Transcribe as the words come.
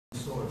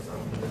sword, so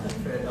I'm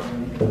afraid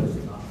I'm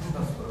losing that,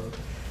 I suppose.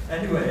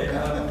 Anyway,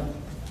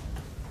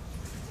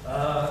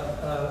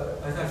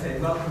 as I say,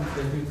 welcome to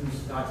the Newton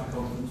Society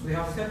Conference. We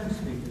have 7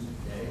 speakers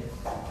today.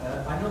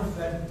 I also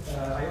thank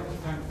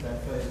Fred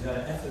for his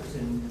efforts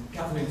in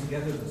gathering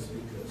together the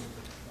speakers.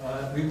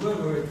 We were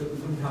worried that we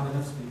wouldn't have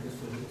enough speakers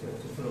to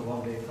fill a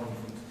one-day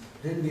conference.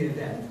 But in the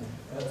event,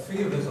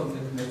 3 of us on the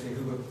committee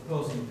who were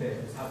proposing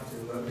papers had to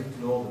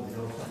withdraw them in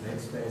order to make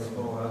space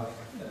for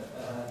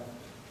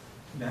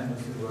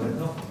members who were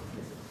not on the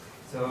committee.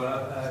 So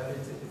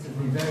it's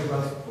been very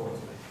well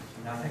supported,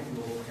 and I thank you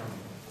all for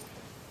coming.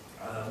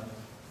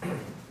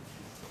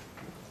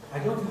 I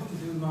don't have to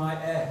do my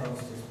air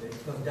hostess bit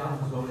because Dan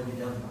has already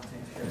done that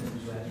in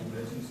terms of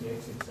emergency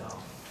exits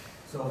out.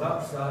 So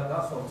that's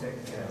all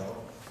taken care of.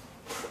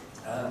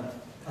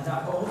 And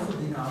I've also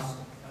been asked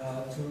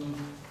to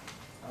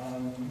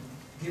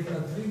give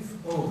a brief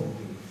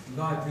overview.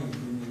 By brief,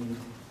 we mean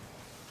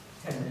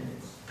 10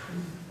 minutes.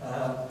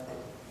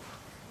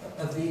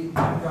 Of the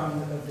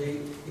background of the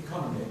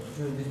economy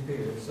during this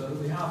period, so that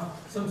we have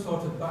some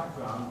sort of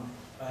background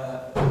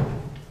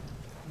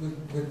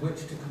with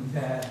which to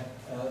compare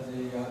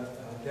the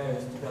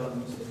various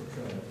developments that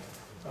occurred.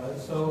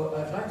 So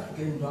I'd like to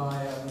begin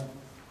by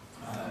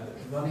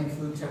running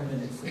through 10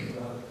 minutes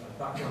of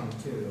background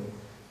material,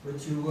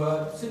 which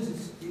since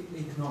it's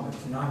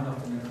economics and I'm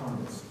not an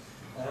economist,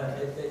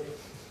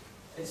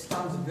 it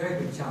stands a very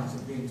good chance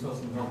of being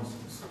total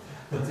nonsense.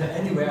 But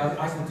anyway,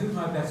 I shall do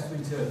my best to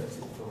interpret it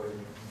for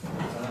you.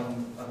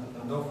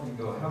 And off we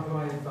go. How do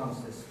I advance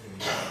this?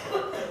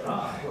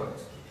 It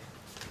works.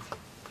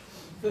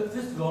 But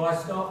first of all, I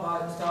start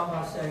by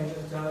saying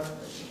that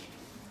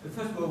the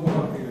First World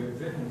War period,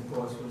 Britain, of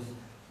course,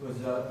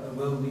 was a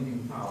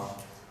world-leading power,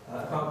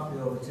 about to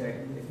be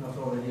overtaken, if not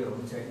already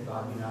overtaken,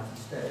 by the United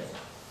States.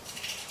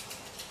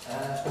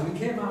 And we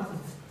came out of the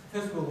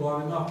First World War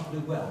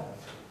remarkably well.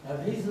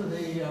 These are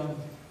the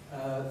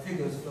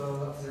figures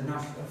for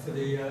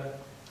the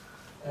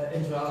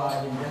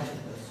inter-allied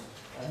indebtedness,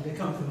 and they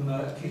come from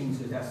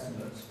Keynes's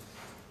estimates.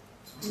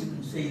 You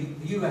can see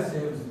the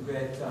USA was the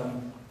great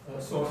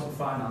source of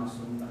finance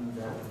and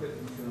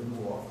equipment during the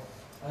war,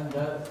 and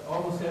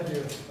almost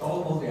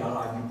all the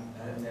allied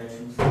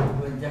nations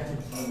were indebted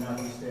to the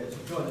United States,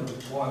 which was a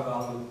war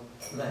value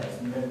less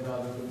and made a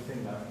rather good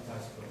thing out of it, I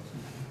suppose.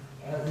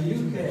 The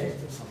UK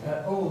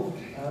owed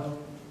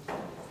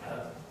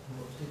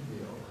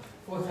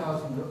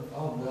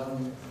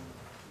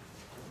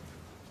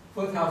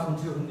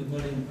 4,200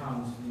 million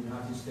pounds to the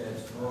United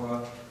States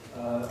for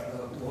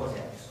war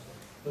debts.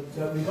 But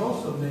we'd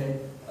also made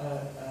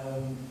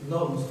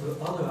loans to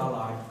other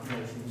allied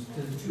nations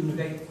to the tune of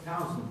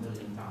 8,000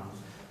 million pounds.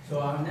 So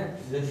our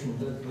net position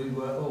that we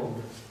were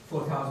owed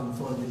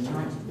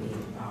 4,490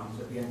 million pounds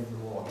at the end of the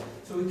war.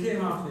 So we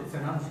came out of it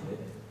financially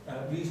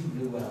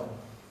reasonably well.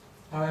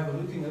 However,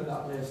 looking at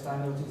that list, I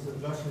noticed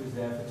that Russia was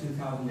there for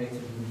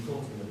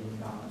 2,840 million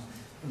pounds.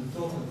 And the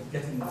thought of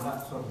getting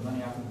that sort of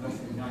money out of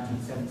Russia in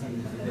 1917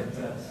 is a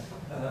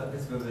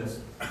bit of a risk.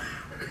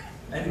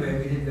 Anyway,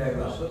 we did very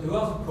well. But there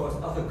was, of course,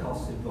 other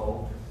costs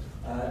involved.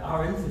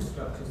 Our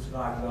infrastructure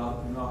survived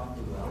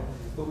remarkably well,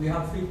 but we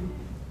had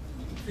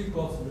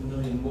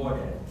 $750,000 war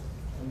debt,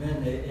 and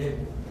mainly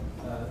able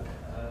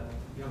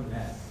young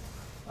men.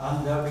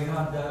 And we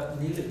had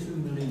nearly 2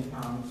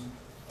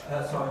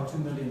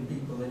 million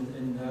people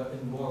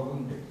in war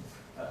wounded,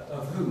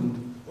 of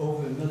whom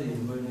over 1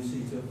 million were in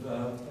receipt of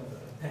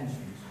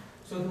pensions.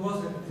 So there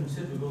was a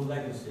considerable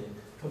legacy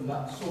from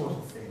that sort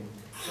of thing.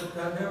 But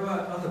there were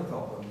other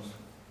problems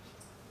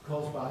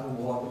caused by the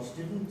war which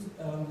didn't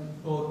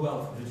bode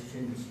well for British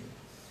industry.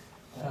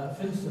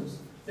 For instance,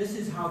 this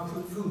is how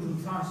food and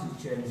prices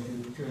changed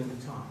during the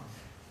time.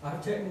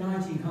 I've taken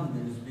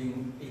 1900 as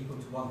being equal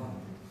to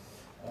 100.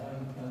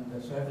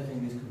 And so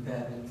everything is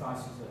compared with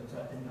prices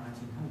in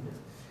 1900.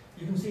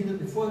 You can see that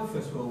before the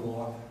First World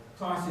War,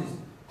 prices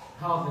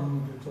hardly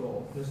moved at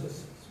all. There's a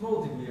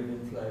small degree of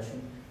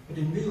inflation, but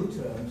in real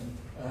terms,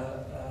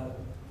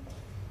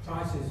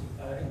 prices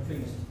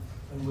increased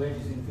and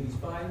wages increased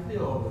by the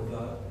order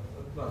of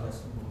well less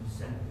than 1%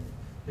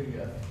 per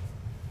year.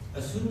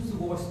 As soon as the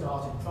war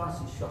started,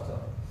 prices shot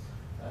up.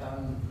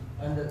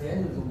 And at the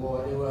end of the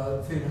war, they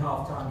were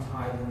 3.5 times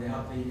higher than they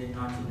had been in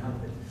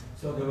 1900.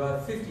 So there were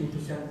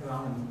 15% per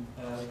annum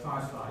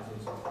price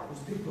rises,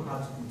 which people had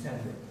to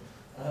contend with.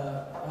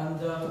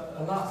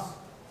 Alas,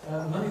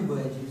 money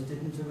wages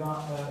didn't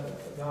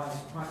rise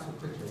quite so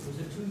quickly. It was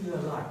a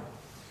 2-year lag,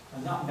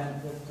 and that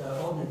meant that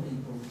ordinary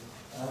people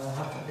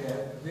had to pay a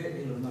great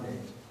deal of money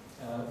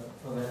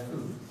for their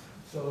food.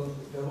 So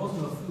there was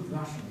no food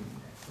rationing,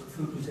 but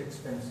food was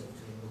expensive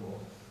during the war.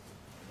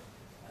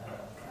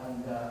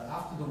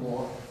 After the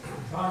war,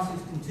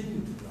 prices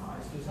continued to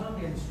rise. There was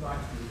hardly any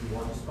strikes during the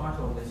war, despite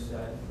all this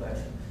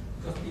inflation,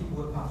 because people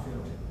were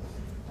patriotic.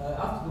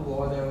 After the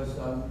war, there was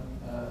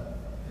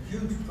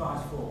huge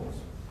price falls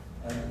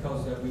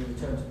because we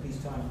returned to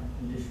peacetime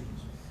conditions.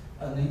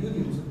 And the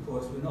unions, of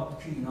course, were not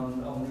keen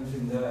on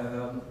losing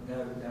their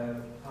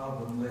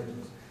hard-won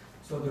wages.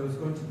 So there was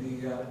going to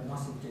be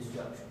massive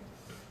disruption.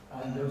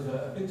 And there was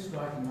a big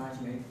strike in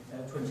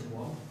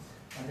 1921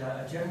 and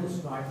a general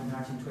strike in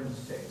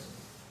 1926.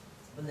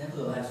 But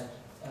nevertheless,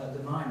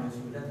 the miners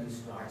who led these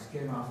strikes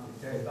came out of it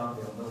very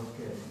badly on both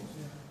occasions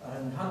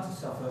and had to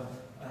suffer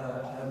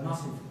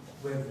massive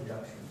wage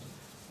reductions.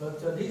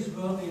 But these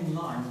were only in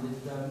line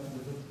with the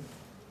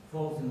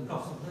falls in the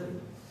cost of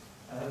living.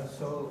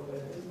 So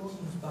it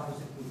wasn't as bad as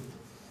it could be.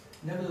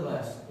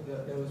 Nevertheless,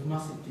 there was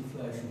massive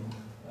deflation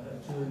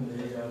during the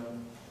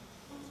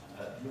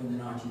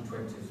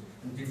 1920s,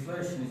 and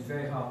deflation is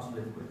very hard to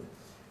live with.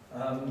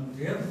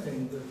 The other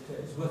thing that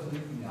is worth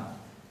looking at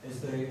is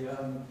the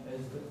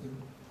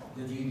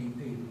GDP,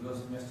 the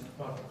gross domestic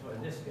product, or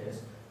in this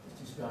case, it's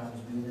described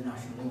as being the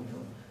national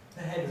income,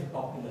 per head of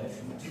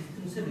population, which is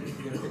considered to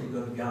be a pretty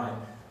good guide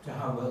to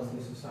how wealthy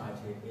a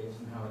society is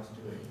and how it's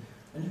doing.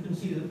 And you can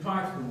see that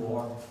prior to the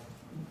war,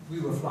 we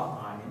were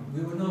flatlining.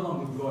 We were no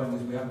longer growing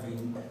as we had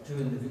been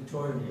during the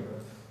Victorian era,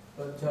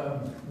 but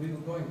we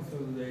were going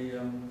through the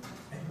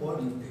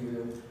Edwardian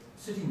period,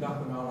 sitting back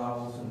on our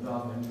owls and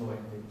rather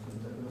enjoying things,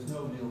 and there was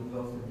no real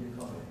growth in the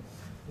economy.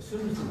 As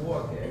soon as the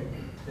war came,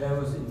 there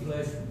was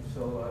inflation,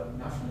 so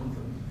national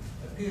income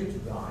appeared to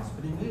rise,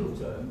 but in real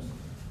terms,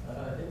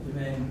 it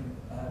remained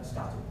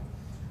static.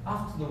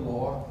 After the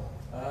war,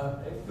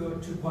 it grew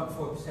at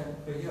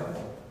 2.4% per year.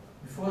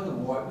 Before the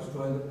war, it was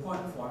growing at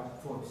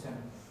 0.4%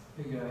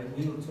 per year in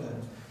real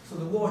terms. So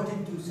the war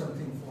did do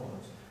something for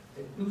us.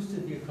 It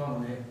boosted the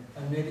economy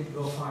and made it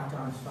grow 5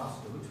 times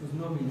faster, which was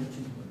no mean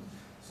achievement.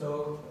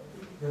 So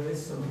there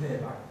is some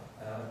payback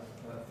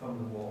from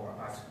the war,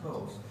 I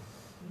suppose.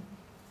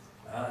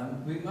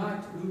 We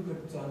might look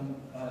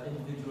at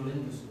individual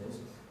industries,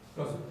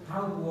 because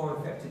how the war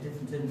affected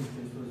different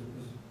industries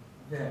was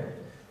varied.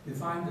 We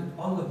find that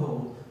on the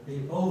whole,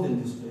 the old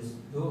industries,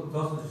 those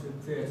that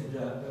have created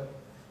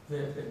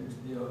Great Britain to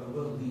be a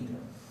world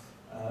leader,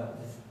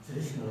 the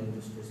traditional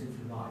industries, if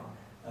you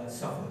like,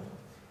 suffered.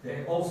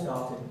 They all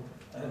started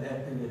their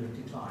period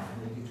of decline,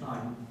 and they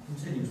declined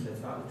continuously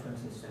throughout the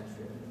 20th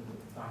century and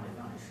finally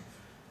vanished.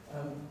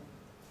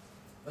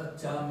 But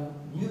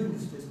new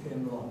industries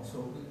came along.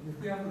 So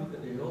if we have a look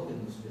at the old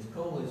industries,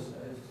 coal is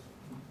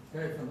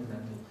very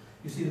fundamental.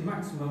 You see the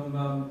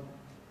maximum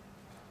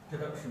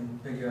production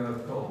per year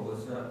of coal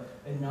was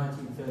in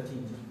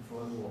 1913, just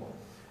before the war.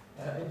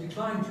 It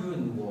declined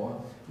during the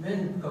war,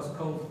 mainly because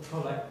coal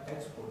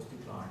exports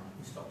declined.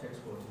 We stopped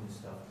exporting this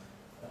stuff.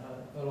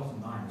 A lot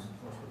of miners, of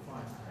course, were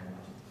fired, I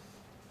imagine.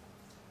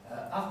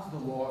 After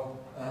the war,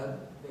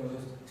 there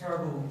was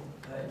terrible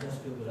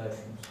industrial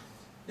relations.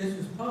 This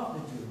was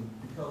partly due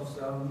because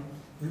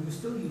we were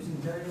still using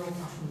very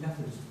old-fashioned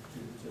methods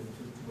to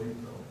win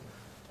coal.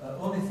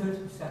 Only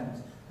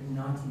 30% in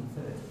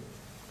 1930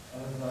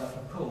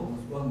 of coal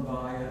was won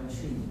by a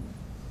machine,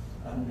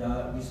 and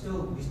we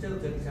still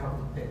dig it out of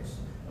the pits,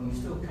 and we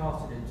still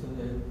carted it to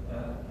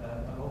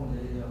along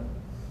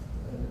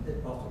the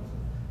pit bottoms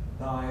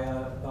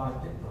by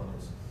pit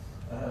rollers.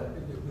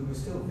 We were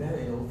still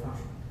very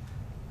old-fashioned.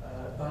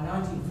 By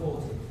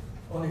 1940,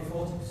 only 40%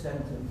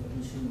 of the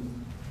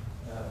machine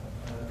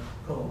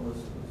coal was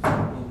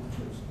being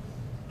produced,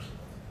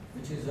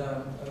 which is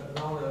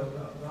rather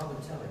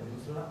telling. It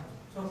was a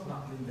total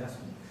lack of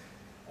investment,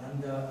 and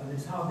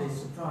it's hardly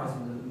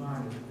surprising that the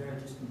miners are very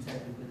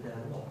discontented with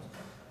their lot.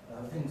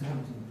 Things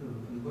haven't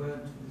improved. We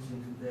weren't using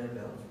conveyor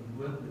belts.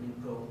 We weren't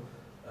winning coal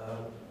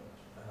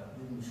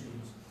with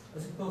machines,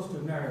 as opposed to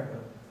America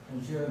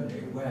and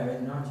Germany,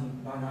 where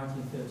by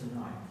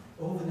 1939,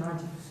 over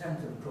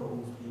 90% of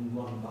coal was being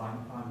won by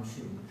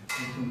machine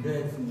and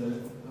conveyed from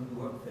the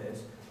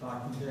workplace by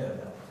conveyor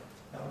belt.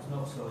 That was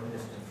not so in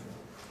this country.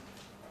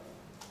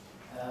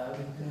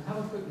 We can have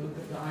a quick look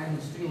at the iron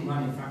and steel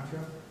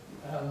manufacture.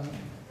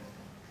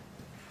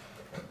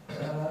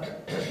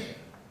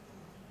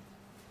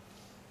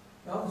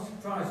 Rather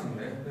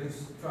surprisingly, at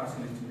least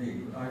surprisingly to me,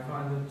 I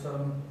find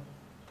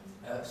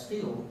that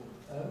steel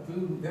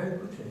grew very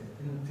quickly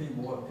in the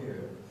pre-war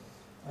period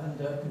and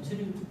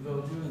continued to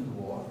grow during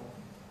the war,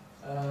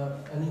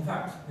 and in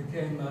fact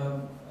became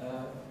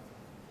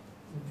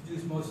we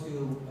produced more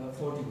steel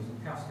forgings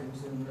and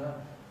castings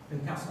than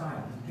cast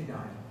iron and pig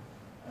iron.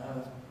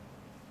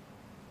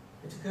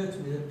 It occurred to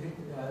me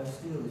that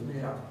steel is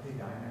made out of pig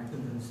iron. I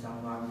couldn't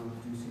understand why we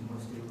were producing more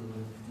steel than we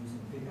were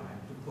producing pig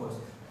iron. But of course,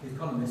 the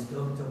economists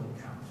don't double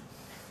count.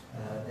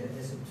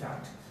 They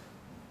subtract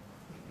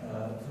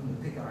from the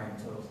pig iron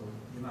total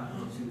the amount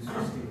produced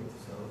for steel.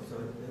 So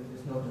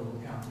there's no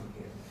double counting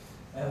here.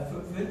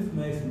 For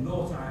information,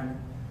 wrought iron,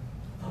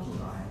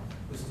 puddle iron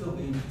was still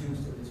being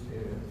produced at this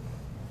period.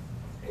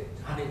 It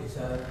had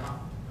its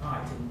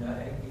height in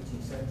the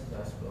 1870s,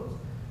 I suppose,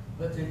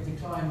 but it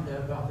declined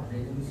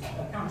rapidly. It was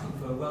accounting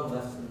for well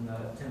less than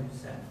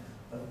 10%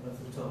 of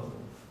the total.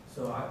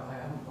 So I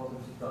haven't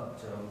bothered to put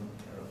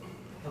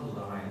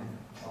puddle iron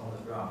on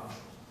the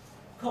graph.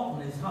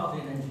 Cotton is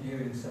hardly an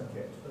engineering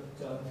subject,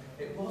 but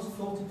it was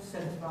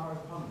 40% of our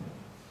economy.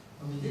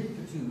 And we did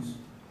produce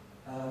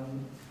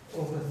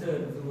over a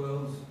third of the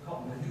world's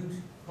cotton. A huge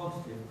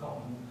quantity of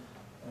cotton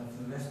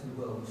for the rest of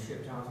the world was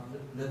shipped out of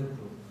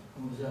Liverpool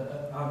and was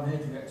our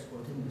major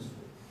export industry.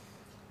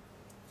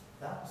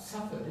 that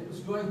suffered. It was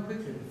growing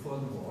quickly before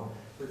the war,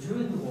 but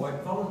during the war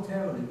it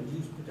voluntarily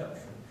reduced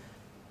production.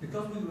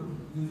 Because we were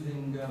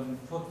using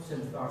 40%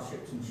 of our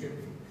ships in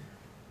shipping,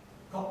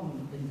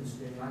 cotton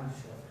industry in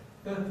Lancashire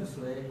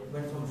purposely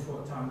went on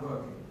short-time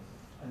working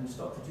and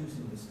stopped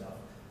producing the stuff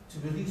to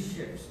release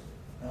ships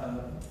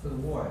for the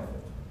war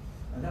effort.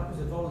 And that was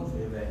a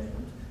voluntary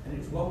arrangement, and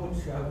it's one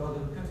which, well, they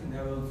were cutting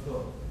their own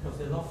throat because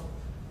they lost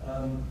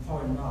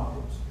foreign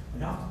markets.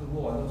 And after the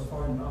war, those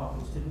foreign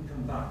markets didn't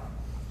come back.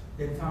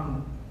 They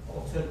found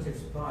alternative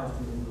supplies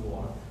during the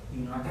war, the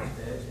United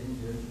States,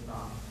 India,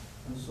 Japan,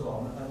 and so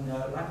on. And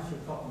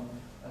Lancashire cotton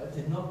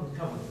did not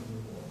recover from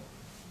the war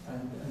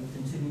and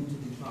continued to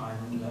decline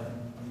and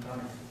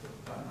vanished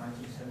about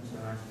 1970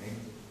 or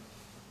 1980.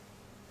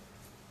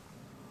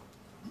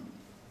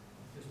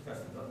 Just press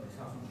the button, this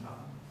hasn't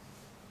happened.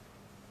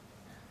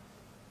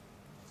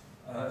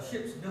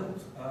 Ships built,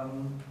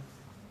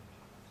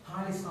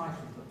 highly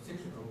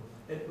cyclical.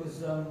 It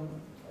was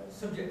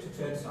subject to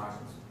trade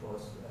cycles, of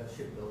course,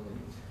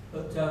 shipbuilding.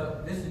 But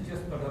this is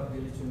just got up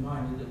really to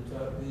remind you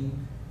that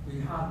we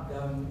had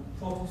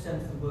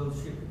 40% of the world's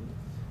shipping,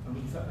 and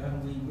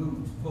we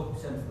moved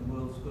 40% of the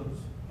world's goods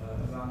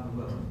around the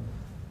world.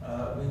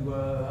 We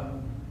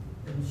were,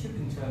 in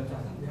shipping terms,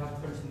 I think we had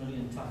 20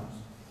 million tonnes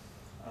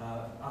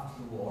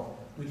after the war.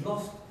 We'd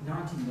lost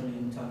 19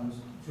 million tonnes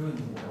during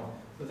the war,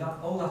 but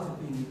all that had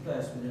been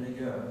replaced within a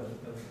year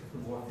of the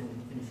war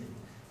finishing.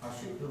 Our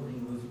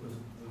shipbuilding was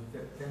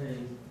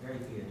very, very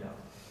geared up.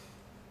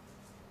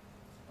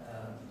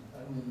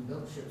 And we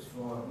built ships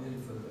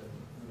really for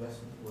the rest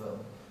of the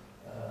world.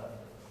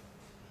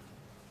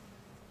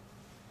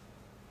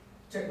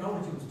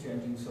 Technology was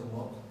changing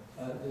somewhat.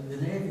 The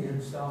Navy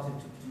had started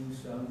to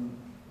produce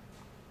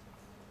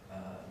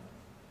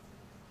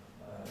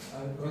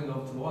going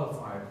over to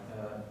oil-fired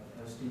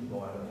steam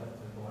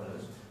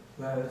boilers,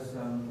 whereas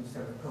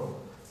instead of coal.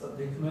 But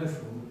the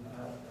commercial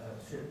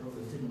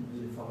shipbuilders didn't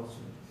really follow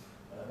suit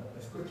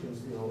as quickly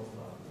as the old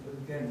one. But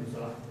again, there was a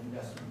lack of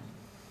investment.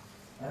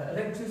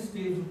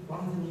 Electricity is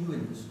one of the new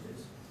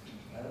industries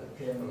that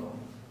came along.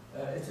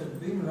 It had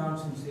been around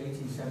since the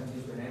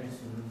 1870s when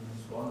Edison and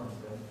so on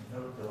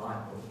developed the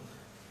light bulb.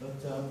 But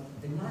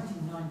in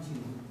 1919,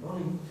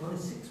 only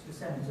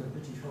 6% of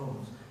British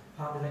homes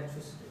had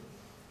electricity,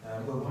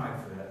 were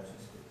wired for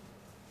electricity.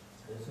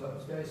 So it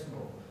was very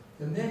small.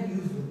 The main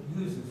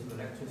users of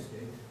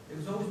electricity, it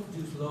was always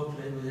produced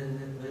locally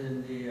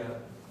within the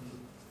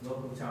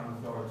local town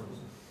authorities.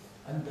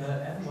 And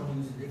everyone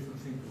used a different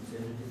frequency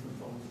and a different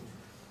voltage.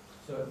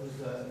 So it was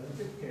a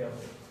bit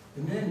chaotic.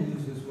 The main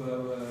users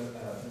were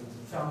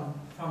tram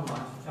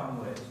lines,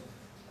 tramways,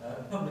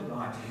 public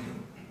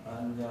lighting,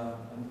 and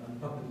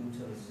public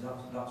utilities,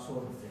 that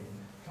sort of thing.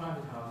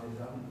 Private houses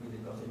haven't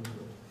really got into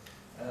it.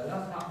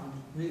 That happened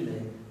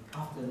really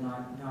after the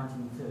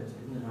 1930s,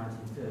 in the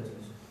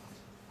 1930s.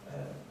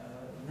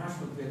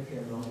 National Grid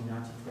came along in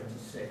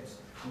 1926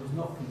 and was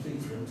not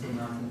completed until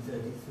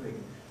 1933.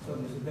 So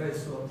there was a very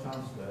slow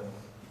transfer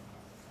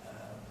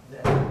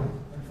there.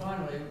 And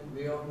finally,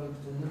 we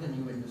moved to another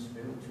new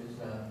industry, which is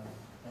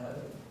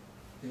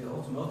the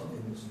automotive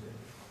industry.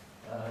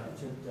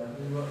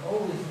 We were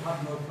always had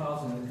more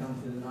cars in the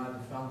country than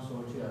either France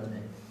or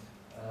Germany.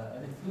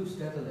 And it grew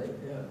steadily,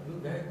 grew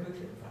very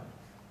quickly, in fact,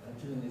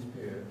 during this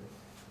period.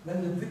 When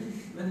the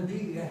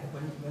BEF,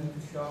 when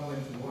Ploughshares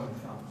went to war in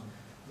France,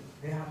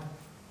 they had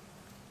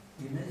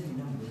the amazing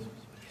numbers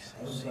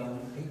of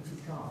 80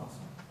 cars.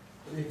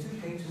 But they took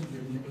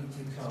 880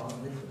 cars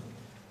with them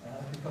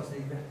because they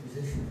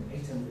requisitioned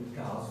 800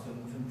 cars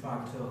from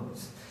private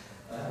owners.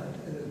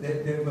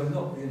 They were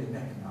not really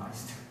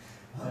mechanised.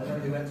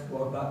 They went to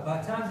war. But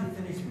by the time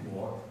they finished the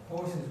war,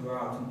 horses were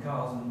out and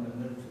cars and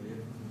military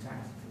and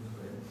tanks and things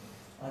were in.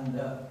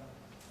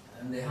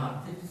 And they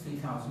had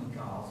 53,000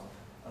 cars.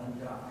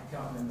 And I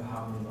can't remember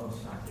how many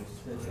motorcycles,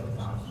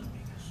 30,000,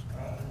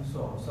 and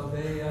so on. So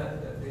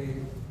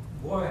the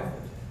war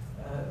effort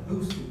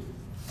boosted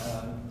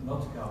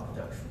motor car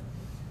production.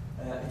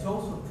 It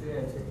also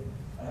created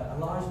a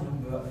large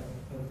number of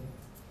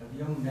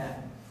young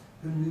men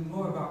who knew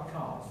more about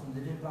cars than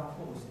they did about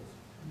horses.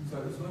 So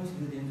it was going to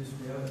do the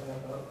industry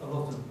a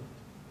lot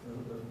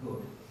of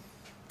good.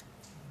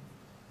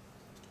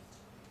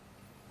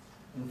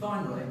 And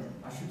finally,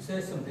 I should say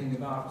something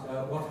about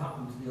what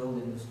happened to the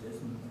old industries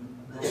and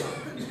what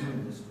happened to the new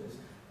industries.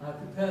 I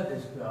prepared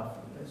this graph,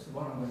 it's the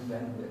one I'm going to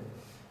end with.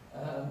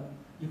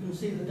 You can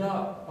see the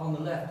dark on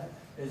the left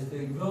is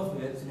the growth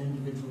rates in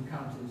individual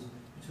counties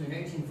between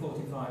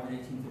 1845 and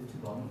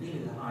 1851,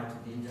 really the height of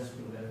the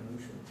Industrial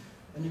Revolution.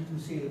 And you can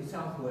see that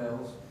South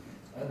Wales,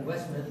 the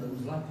West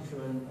Midlands,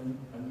 Lancashire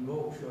and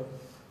Yorkshire,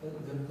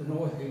 the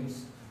North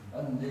East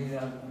and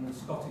the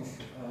Scottish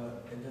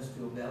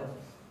industrial belt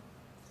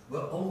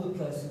were all the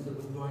places that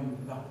were growing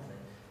rapidly.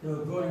 They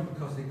were growing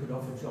because they could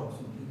offer jobs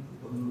and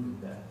people were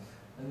moving there.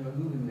 And they were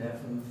moving there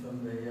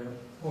from the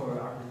poorer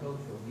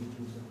agricultural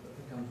regions of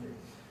the country.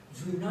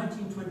 Between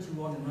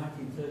 1921 and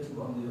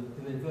 1931,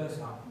 the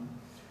reverse happened.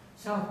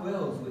 South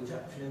Wales, which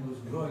actually was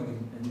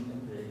growing in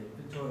the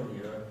Victorian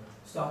era,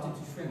 started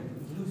to shrink.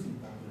 It was losing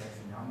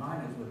population. Now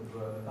miners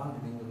were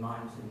abandoning the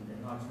mines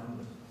in large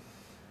numbers.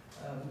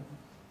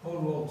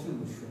 Cornwall too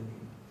was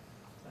shrinking,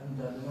 and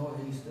the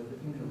northeast of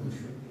England was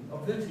shrinking.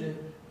 Virtually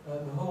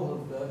the whole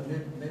of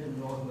mid and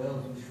North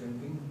Wales was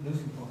shrinking,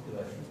 losing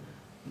population.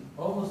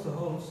 Almost the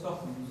whole of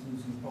Scotland was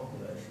losing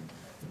population.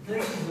 The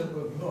places that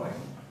were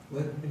growing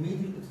were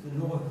immediately to the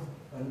north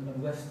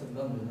and west of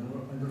London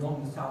and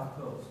along the south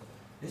coast.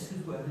 This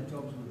is where the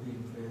jobs were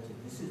being created.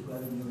 This is where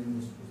the new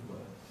industries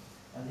were.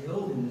 And the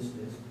old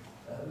industries,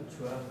 which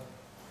were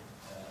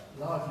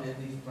largely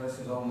these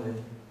places on the... It's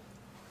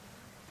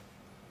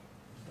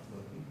not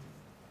working.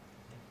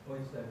 Oh,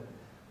 it's there.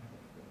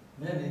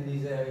 Mainly in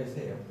these areas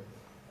here,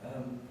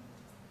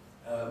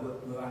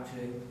 were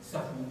actually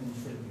suffering and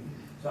shrinking.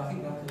 So I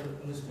think that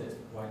illustrates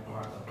it quite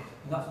well.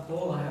 And that's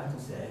all I have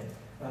to say.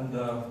 And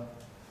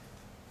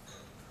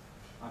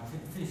I'm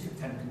finished at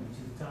 10, which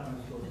is the time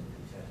I'm supposed to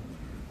finish at.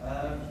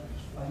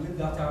 And with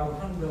that, I will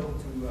hand over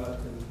to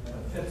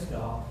Fred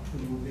Starr, who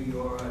will be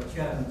your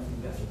chairman for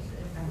the lesson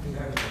today. Thank you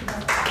very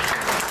much.